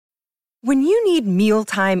When you need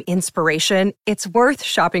mealtime inspiration, it's worth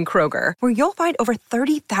shopping Kroger, where you'll find over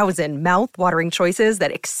 30,000 mouth-watering choices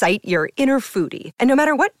that excite your inner foodie. And no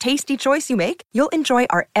matter what tasty choice you make, you'll enjoy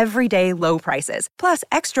our everyday low prices, plus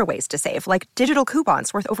extra ways to save, like digital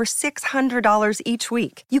coupons worth over $600 each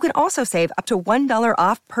week. You can also save up to $1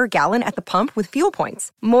 off per gallon at the pump with fuel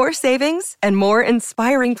points. More savings and more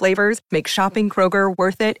inspiring flavors make shopping Kroger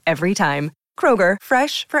worth it every time. Kroger,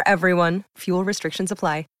 fresh for everyone. Fuel restrictions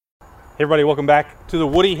apply. Hey everybody, welcome back to the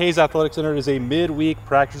Woody Hayes Athletic Center. It is a midweek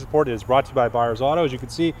practice report. It is brought to you by Byers Auto. As you can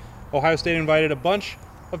see, Ohio State invited a bunch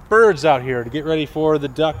of birds out here to get ready for the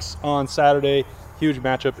Ducks on Saturday. Huge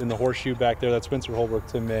matchup in the horseshoe back there. That's Spencer Holbrook,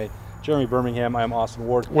 Tim May, Jeremy Birmingham. I am Austin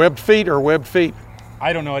Ward. Webbed feet or webbed feet?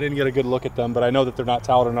 I don't know. I didn't get a good look at them, but I know that they're not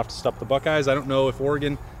talented enough to stop the Buckeyes. I don't know if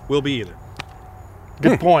Oregon will be either.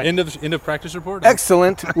 Good point. End of practice report.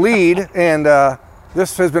 Excellent lead, and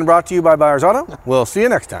this has been brought to you by Byers Auto. We'll see you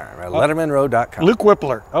next time at LettermanRow.com. Luke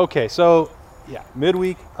Whippler. Okay, so yeah,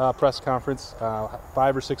 midweek press conference,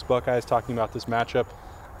 5 or 6 Buckeyes talking about this matchup.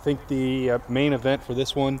 I think the main event for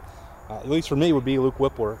this one, at least for me, would be Luke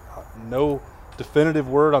Whippler. No definitive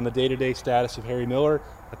word on the day-to-day status of Harry Miller.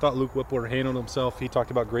 I thought Luke Whippler handled himself. He talked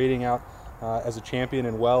about grading out as a champion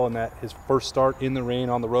and well, and that his first start in the rain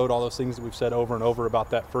on the road, all those things that we've said over and over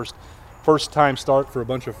about that first time start for a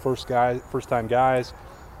bunch of first time guys.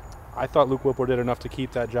 I thought Luke Whippler did enough to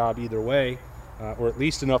keep that job either way, or at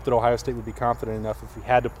least enough that Ohio State would be confident enough if he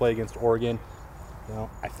had to play against Oregon. You know,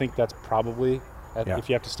 I think that's probably, if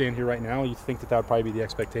you have to stand here right now, you think that would probably be the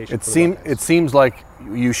expectation. It seems like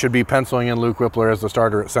you should be penciling in Luke Whippler as the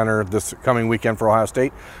starter at center this coming weekend for Ohio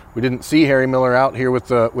State. We didn't see Harry Miller out here with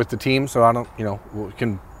the team, so I don't, we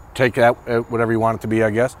can take that whatever you want it to be,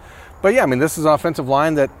 I guess. But yeah, I mean, this is an offensive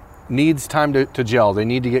line that needs time to gel. They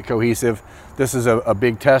need to get cohesive. This is a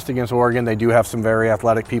big test against Oregon. They do have some very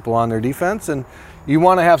athletic people on their defense, and you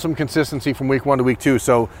want to have some consistency from week 1 to week 2.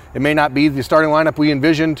 So it may not be the starting lineup we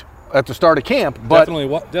envisioned at the start of camp, but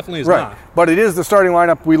definitely is right. not. But it is the starting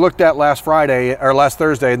lineup we looked at last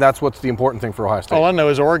Thursday, and that's what's the important thing for Ohio State. All I know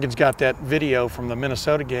is Oregon's got that video from the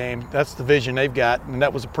Minnesota game. That's the vision they've got, and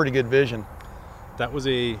that was a pretty good vision. That was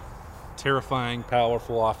a terrifying,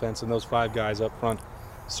 powerful offense, and those 5 guys up front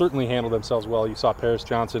certainly handled themselves well. You saw Paris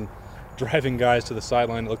Johnson driving guys to the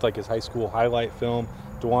sideline. It looked like his high school highlight film.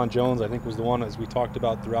 DeJuan Jones, I think, was the one, as we talked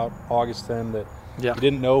about throughout August 10, that you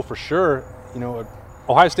didn't know for sure.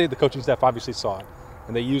 Ohio State, the coaching staff obviously saw it,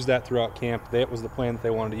 and they used that throughout camp. That was the plan that they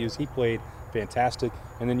wanted to use. He played fantastic,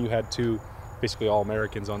 and then you had 2 basically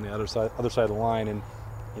All-Americans on the other side of the line. And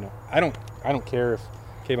I don't care if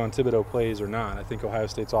Kayvon Thibodeau plays or not. I think Ohio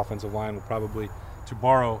State's offensive line will probably, to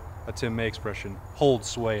borrow a Tim May expression, hold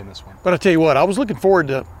sway in this one. But I tell you what, I was looking forward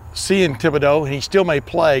to seeing Thibodeau, and he still may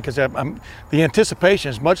play because the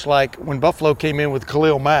anticipation is much like when Buffalo came in with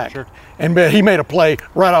Khalil Mack. Sure. And he made a play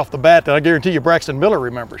right off the bat that I guarantee you Braxton Miller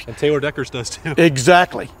remembers. And Taylor Deckers does too.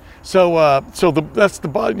 Exactly. So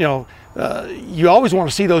you always want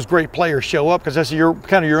to see those great players show up because that's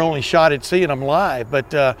your only shot at seeing them live.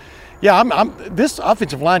 But this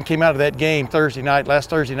offensive line came out of that game last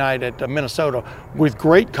Thursday night at Minnesota with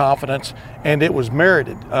great confidence, and it was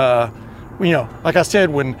merited. Like I said,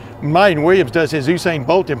 when Mayan Williams does his Usain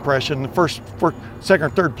Bolt impression, the first, second, or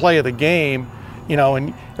third play of the game,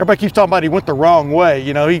 and everybody keeps talking about he went the wrong way.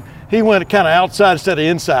 He went kind of outside instead of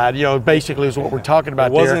inside. Basically is what we're talking about.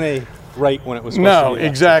 It wasn't a right when it was supposed to be. No,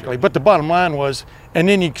 exactly. But the bottom line was, and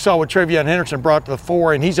then you saw what Trevion Henderson brought to the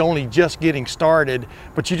fore, and he's only just getting started.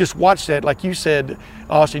 But you just watched that, like you said,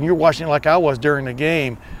 Austin, you're watching it like I was during the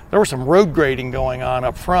game. There was some road grading going on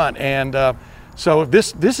up front, and so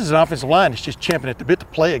this is an offensive line that's just champing at the bit to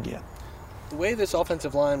play again. The way this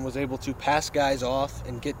offensive line was able to pass guys off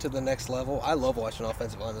and get to the next level, I love watching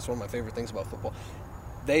offensive line. That's one of my favorite things about football.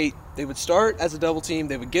 They would start as a double team.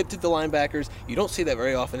 They would get to the linebackers. You don't see that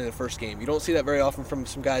very often in the first game. You don't see that very often from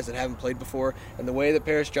some guys that haven't played before. And the way that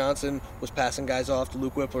Paris Johnson was passing guys off to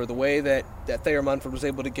Luke Whippler, the way that Thayer Munford was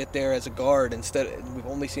able to get there as a guard we've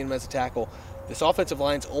only seen him as a tackle. This offensive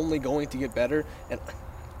line's only going to get better. And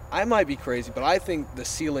I might be crazy, but I think the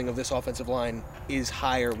ceiling of this offensive line is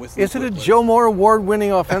higher with Luke Is it a Whippler. Joe Moore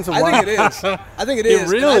award-winning offensive line? I think it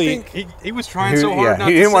is. Really? He was trying so hard not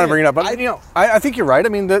to he didn't want to say bring it up. But, I think you're right. I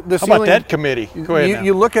mean, the How ceiling, about that committee? Go ahead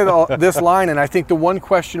you look at this line, and I think the one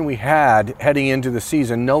question we had heading into the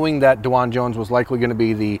season, knowing that DeJuan Jones was likely going to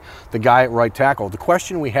be the guy at right tackle, the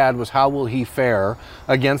question we had was how will he fare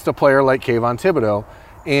against a player like Kayvon Thibodeau?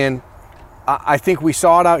 And I think we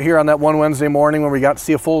saw it out here on that one Wednesday morning when we got to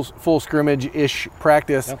see a full scrimmage-ish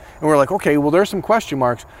practice, and we're like, okay, well, there's some question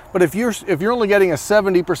marks. But if you're only getting a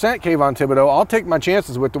 70% Kayvon Thibodeaux, I'll take my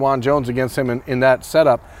chances with DeJuan Jones against him in that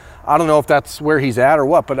setup. I don't know if that's where he's at or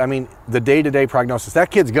what, but I mean, the day-to-day prognosis,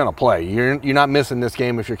 that kid's gonna play. You're not missing this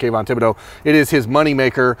game if you're Kayvon Thibodeaux. It is his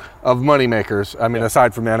moneymaker of moneymakers. I mean,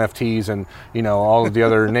 aside from NFTs and all of the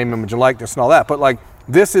other name, image, and likeness and all that. But like,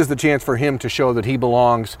 this is the chance for him to show that he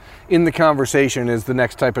belongs in the conversation as the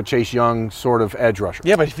next type of Chase Young sort of edge rusher.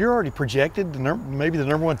 Yeah, but if you're already projected, maybe the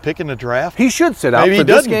number one pick in the draft, he should sit out for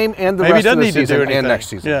this game and the rest of the season and next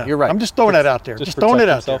season. Yeah. You're right. I'm just throwing that out there. Just throwing it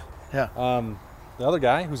out there. Yeah. The other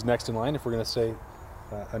guy who's next in line, if we're going to say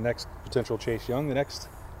a next potential Chase Young, the next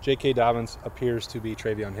J.K. Dobbins appears to be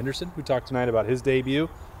TreVeyon Henderson. We talked tonight about his debut.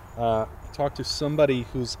 Talked to somebody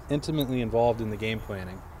who's intimately involved in the game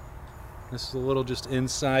planning. This is a little just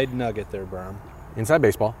inside nugget there, Berm. Inside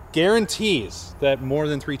baseball. Guarantees that more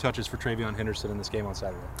than 3 touches for TreVeyon Henderson in this game on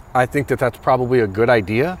Saturday. I think that's probably a good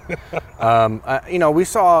idea. We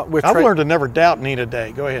saw with I've learned to never doubt Nina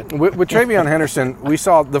Day. Go ahead. With TreVeyon Henderson, we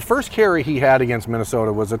saw the first carry he had against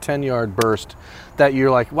Minnesota was a 10-yard burst that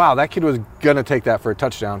you're like, wow, that kid was going to take that for a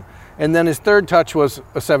touchdown. And then his third touch was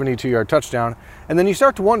a 72-yard touchdown. And then you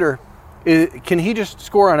start to wonder, can he just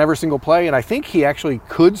score on every single play? And I think he actually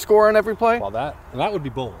could score on every play. Well, that would be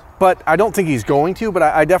bold. But I don't think he's going to. But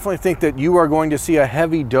I definitely think that you are going to see a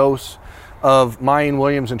heavy dose of Mayan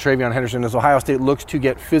Williams and TreVeyon Henderson as Ohio State looks to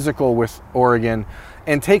get physical with Oregon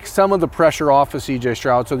and take some of the pressure off of C.J.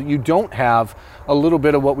 Stroud so that you don't have a little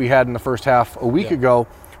bit of what we had in the first half a week ago,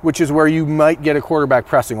 which is where you might get a quarterback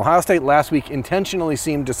pressing. Ohio State last week intentionally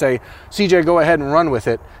seemed to say, CJ, go ahead and run with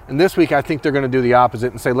it. And this week I think they're going to do the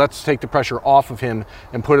opposite and say, let's take the pressure off of him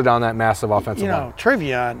and put it on that massive offensive line.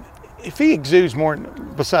 TreVeyon, if he exudes more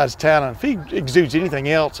besides talent, if he exudes anything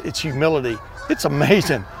else, it's humility. It's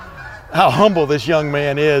amazing how humble this young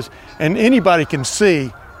man is, and anybody can see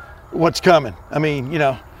what's coming. I mean,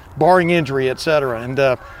 barring injury, et cetera. And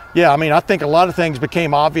I think a lot of things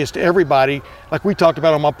became obvious to everybody, like we talked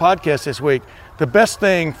about on my podcast this week. The best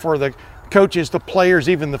thing for the coaches, the players,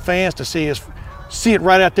 even the fans to see is see it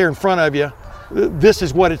right out there in front of you. This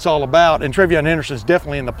is what it's all about, and TreVeyon Henderson is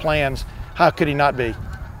definitely in the plans. How could he not be?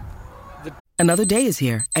 Another day is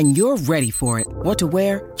here, and you're ready for it. What to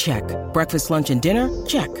wear? Check. Breakfast, lunch, and dinner?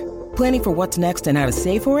 Check. Planning for what's next and how to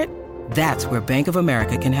save for it? That's where Bank of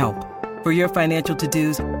America can help. For your financial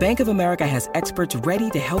to-dos, Bank of America has experts ready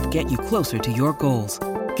to help get you closer to your goals.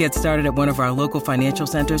 Get started at one of our local financial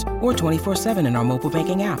centers or 24/7 in our mobile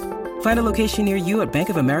banking app. Find a location near you at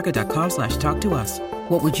bankofamerica.com/talktous.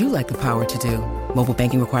 What would you like the power to do? Mobile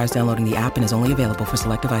banking requires downloading the app and is only available for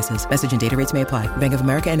select devices. Message and data rates may apply. Bank of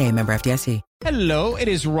America NA, member FDIC. Hello, it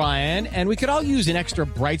is Ryan, and we could all use an extra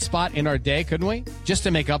bright spot in our day, couldn't we? Just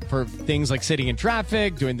to make up for things like sitting in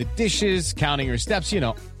traffic, doing the dishes, counting your steps,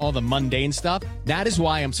 all the mundane stuff. That is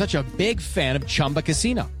why I'm such a big fan of Chumba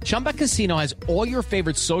Casino. Chumba Casino has all your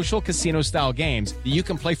favorite social casino-style games that you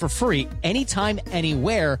can play for free anytime,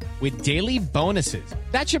 anywhere with daily bonuses.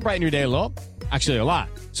 That should brighten your day a little. Actually, a lot.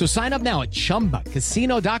 So sign up now at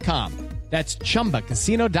ChumbaCasino.com. That's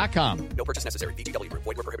ChumbaCasino.com. No purchase necessary. VGW Group.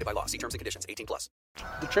 Void where prohibited by law. See terms and conditions. 18+.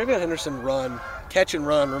 The TreVeyon Henderson catch and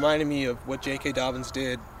run, reminded me of what J.K. Dobbins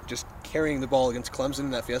did, just carrying the ball against Clemson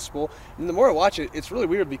in that Fiesta Bowl. And the more I watch it, it's really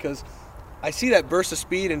weird because I see that burst of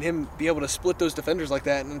speed and him be able to split those defenders like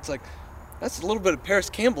that, and it's like, that's a little bit of Paris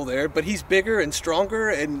Campbell there, but he's bigger and stronger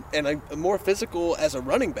and more physical as a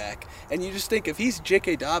running back. And you just think if he's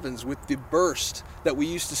J.K. Dobbins with the burst that we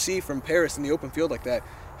used to see from Paris in the open field like that,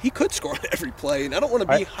 he could score on every play. And I don't want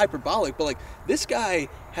to be hyperbolic, but this guy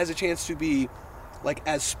has a chance to be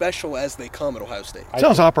as special as they come at Ohio State.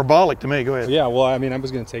 Sounds hyperbolic to me. Go ahead. Yeah, well, I was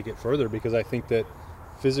going to take it further because I think that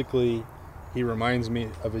physically he reminds me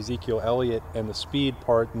of Ezekiel Elliott, and the speed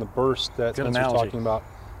part and the burst that Spencer's talking about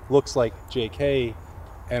looks like JK,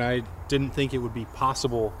 and I didn't think it would be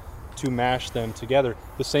possible to mash them together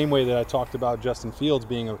the same way that I talked about Justin Fields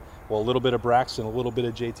being a little bit of Braxton, a little bit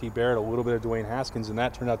of JT Barrett, a little bit of Dwayne Haskins, and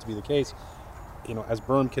that turned out to be the case. As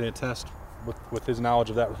Berm can attest with his knowledge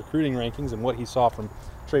of that recruiting rankings and what he saw from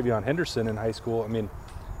TreVeyon Henderson in high school,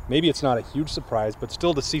 maybe it's not a huge surprise, but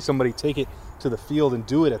still to see somebody take it to the field and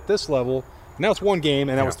do it at this level. Now it's one game,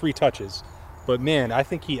 and that was 3 touches. But, man, I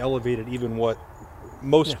think he elevated even what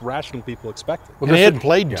most rational people expected. Well, he hadn't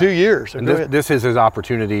played in 2 years. So and this is his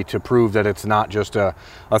opportunity to prove that it's not just a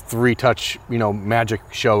 3-touch, magic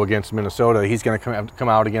show against Minnesota. He's going to come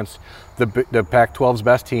out against the Pac-12's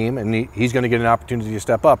best team, and he's going to get an opportunity to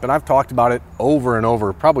step up. And I've talked about it over and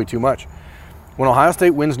over, probably too much. when Ohio State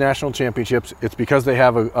wins national championships, it's because they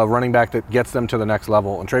have a running back that gets them to the next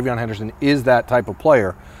level, and TreVeyon Henderson is that type of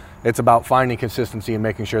player. It's about finding consistency and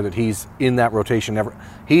making sure that he's in that rotation.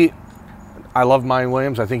 I love Mayan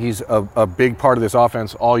Williams. I think he's a big part of this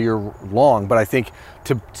offense all year long, but I think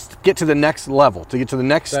to get to the next level, to get to the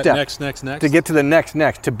next step, to get to the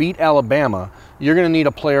next, to beat Alabama, you're going to need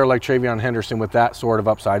a player like TreVeyon Henderson with that sort of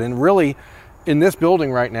upside. And really, in this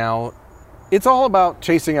building right now, it's all about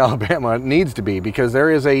chasing Alabama. It needs to be, because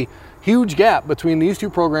there is a huge gap between these two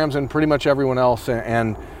programs and pretty much everyone else,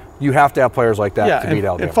 and you have to have players like that to beat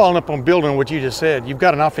Alabama. And following up on building what you just said, you've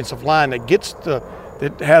got an offensive line that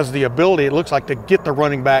that has the ability, it looks like, to get the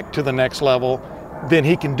running back to the next level. Then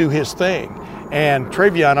he can do his thing. And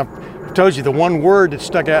TreVeyon, I've told you, the one word that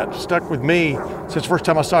stuck with me since the first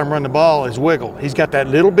time I saw him run the ball is wiggle. He's got that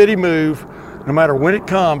little bitty move. No matter when it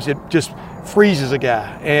comes, it just freezes a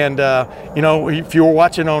guy. And, if you were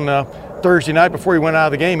watching on Thursday night before he went out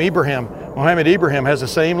of the game, Mohamed Ibrahim has the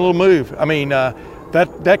same little move. I mean,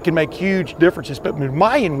 that can make huge differences. But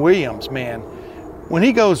Mayan Williams, man, when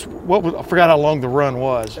he goes, I forgot how long the run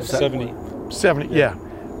was. 70, yeah.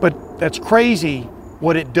 But that's crazy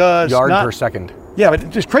what it does. Yard per second. Yeah, but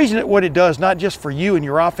it's just crazy what it does, not just for you and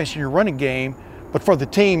your offense and your running game, but for the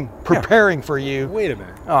team preparing for you. Wait a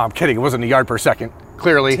minute. Oh, I'm kidding. It wasn't a yard per second,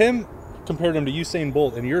 clearly. Tim compared him to Usain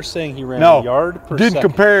Bolt, and you're saying he ran a yard per second. Didn't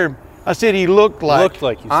compare him. I said he looked like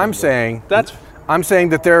Usain Bolt. I'm saying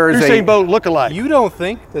that there is Usain Bolt look-alike. You don't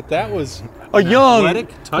think that was a young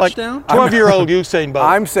athletic touchdown? 12-year-old Usain Bolt.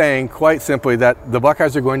 I'm saying quite simply that the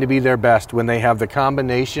Buckeyes are going to be their best when they have the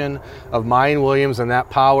combination of Mayan Williams and that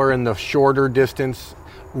power and the shorter distance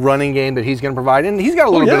running game that he's going to provide. And he's got a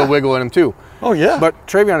little bit of wiggle in him too. Oh, yeah. But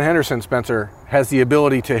TreVeyon Henderson, Spencer, has the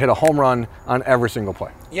ability to hit a home run on every single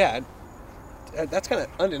play. Yeah, that's kind of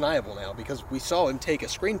undeniable now, because we saw him take a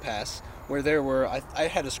screen pass where there were, I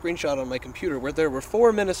had a screenshot on my computer where there were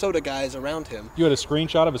 4 Minnesota guys around him. You had a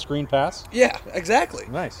screenshot of a screen pass? Yeah, exactly.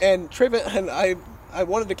 Nice. And I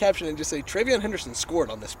wanted to caption it and just say TreVeyon Henderson scored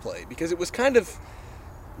on this play, because it was kind of,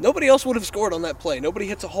 nobody else would have scored on that play. Nobody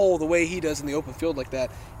hits a hole the way he does in the open field like that.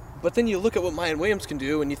 But then you look at what Mayan Williams can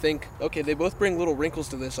do and you think, okay, they both bring little wrinkles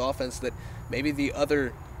to this offense that maybe the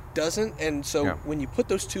other doesn't. And so when you put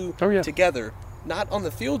those two together, not on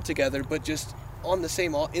the field together, but just in the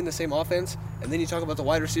same offense, and then you talk about the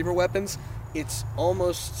wide receiver weapons, it's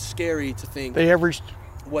almost scary to think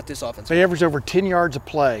what this offense They averaged over 10 yards a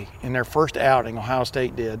play in their first outing, Ohio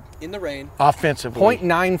State did. In the rain. Offensively.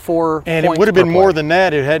 0.94 And it would have been more than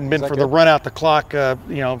that if it hadn't been for the run out the clock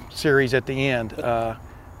series at the end. A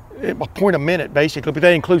point a minute, basically, but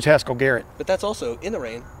that includes Haskell Garrett. But that's also in the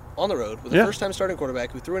rain, on the road, with a first-time starting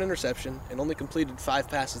quarterback who threw an interception and only completed 5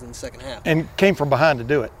 passes in the second half. And came from behind to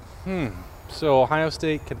do it. So Ohio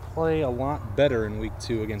State can play a lot better in week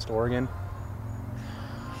 2 against Oregon.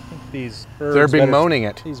 These birds they're bemoaning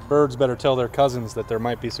it. These birds better tell their cousins that there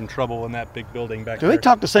might be some trouble in that big building back there. Do they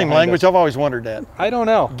talk the same language? I've always wondered that. I don't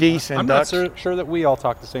know. Geese and ducks. I'm not sure that we all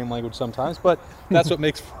talk the same language sometimes, but that's what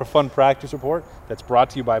makes for a fun practice report. That's brought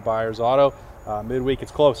to you by Byers Auto. Midweek,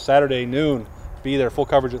 it's close. Saturday noon. Be there. Full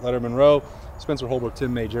coverage at Letterman Row. Spencer Holbrook,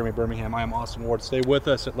 Tim May, Jeremy Birmingham. I am Austin Ward. Stay with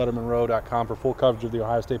us at LettermanRow.com for full coverage of the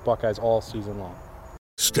Ohio State Buckeyes all season long.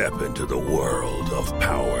 Step into the world of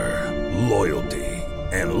power, loyalty,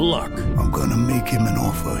 and luck. I'm gonna make him an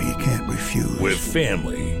offer he can't refuse. With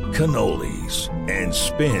family, cannolis, and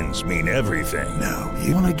spins mean everything. Now,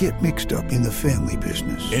 you wanna get mixed up in the family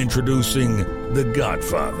business. Introducing The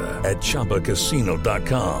Godfather at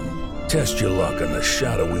ChumbaCasino.com. Test your luck in the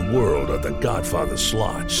shadowy world of The Godfather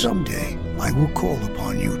slot. Someday, I will call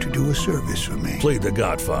upon you to do a service for me. Play The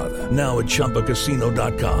Godfather, now at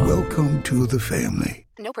ChumbaCasino.com. Welcome to the family.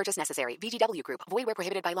 No purchase necessary. VGW Group. Void where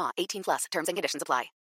prohibited by law. 18+. Terms and conditions apply.